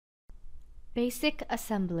Basic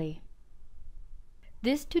assembly.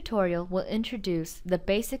 This tutorial will introduce the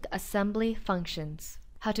basic assembly functions,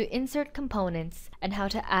 how to insert components, and how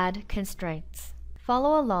to add constraints.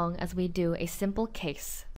 Follow along as we do a simple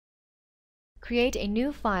case. Create a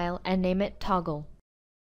new file and name it toggle.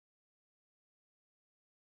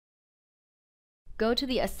 Go to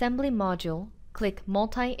the Assembly module, click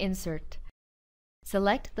Multi-Insert.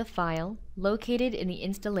 Select the file located in the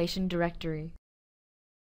installation directory.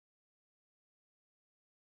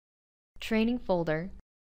 Training folder,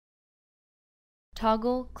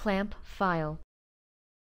 toggle clamp file.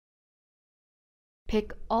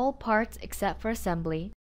 Pick all parts except for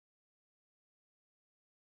assembly.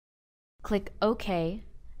 Click OK,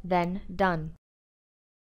 then Done.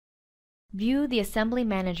 View the Assembly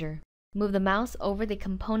Manager. Move the mouse over the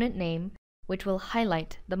component name, which will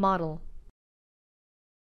highlight the model.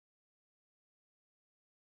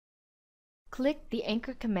 Click the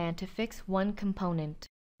Anchor command to fix one component.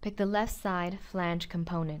 Pick the left side flange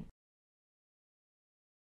component.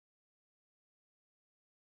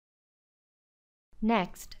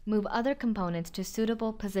 Next, move other components to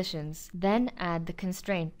suitable positions, then add the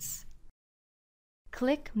constraints.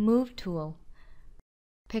 Click Move tool.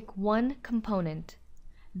 Pick one component,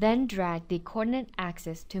 then drag the coordinate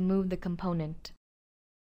axis to move the component.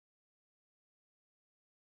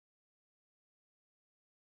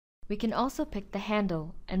 We can also pick the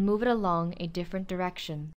handle and move it along a different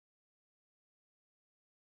direction.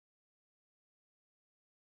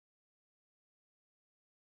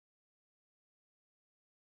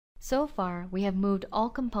 So far, we have moved all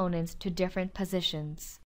components to different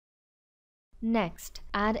positions. Next,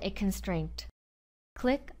 add a constraint.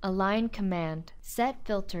 Click Align command, set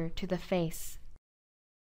filter to the face.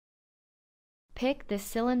 Pick the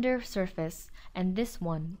cylinder surface and this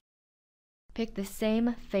one. Pick the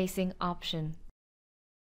same facing option.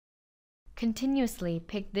 Continuously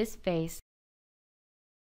pick this face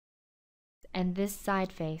and this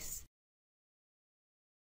side face.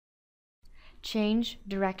 Change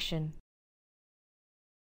direction.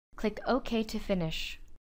 Click OK to finish.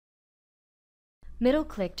 Middle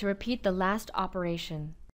click to repeat the last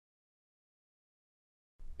operation.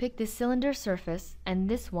 Pick the cylinder surface and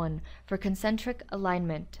this one for concentric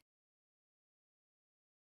alignment.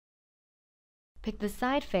 Pick the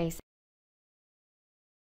side face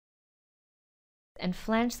and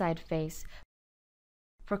flange side face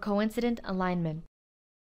for coincident alignment.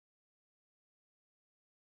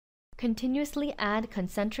 Continuously add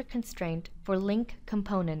concentric constraint for link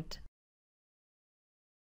component.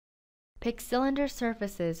 Pick cylinder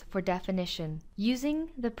surfaces for definition. Using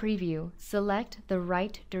the preview, select the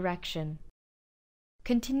right direction.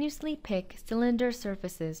 Continuously pick cylinder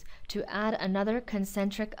surfaces to add another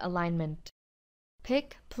concentric alignment.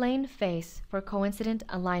 Pick plane face for coincident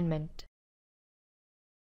alignment.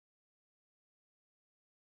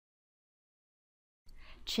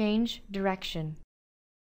 Change direction.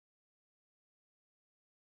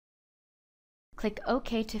 Click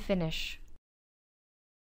OK to finish.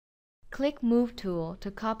 Click Move tool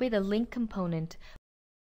to copy the link component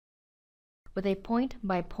with a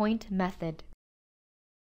point-by-point method.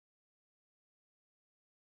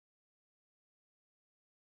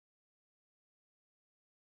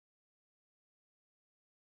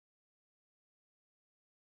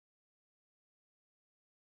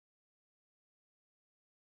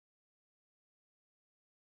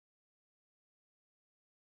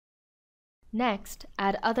 Next,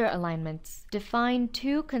 add other alignments. Define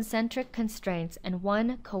two concentric constraints and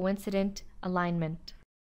one coincident alignment.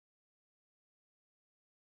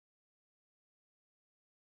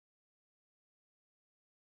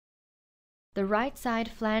 The right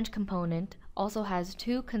side flange component also has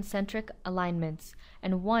two concentric alignments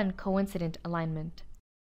and one coincident alignment.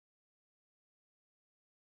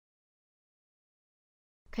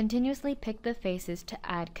 Continuously pick the faces to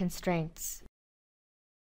add constraints.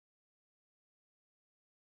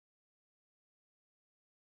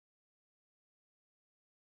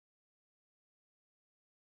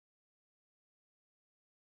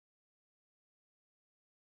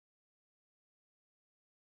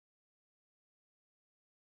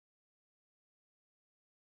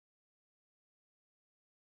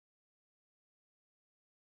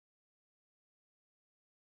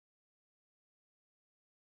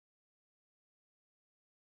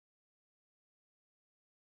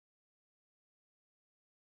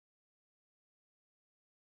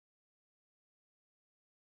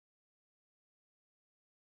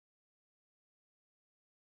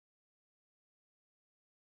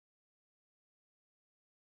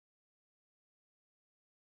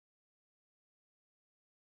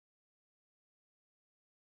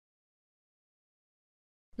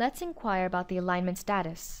 Let's inquire about the alignment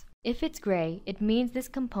status. If it's gray, it means this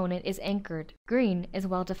component is anchored. Green is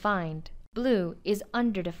well-defined. Blue is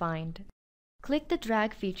underdefined. Click the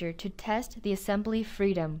drag feature to test the assembly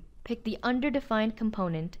freedom. Pick the underdefined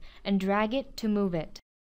component and drag it to move it.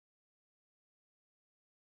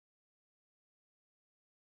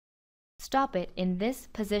 Stop it in this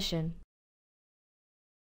position.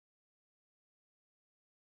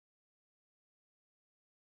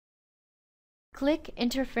 Click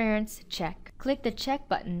Interference Check. Click the check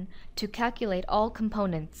button to calculate all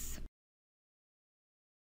components.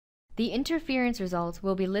 The interference results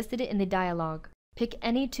will be listed in the dialog. Pick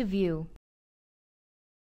any to view.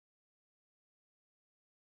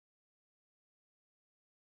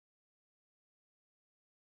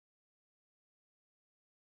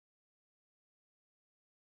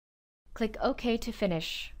 Click OK to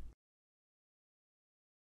finish.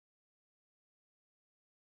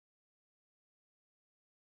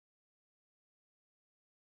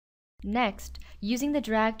 Next, using the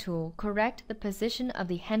drag tool, correct the position of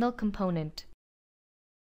the handle component.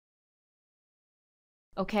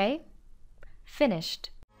 OK? Finished.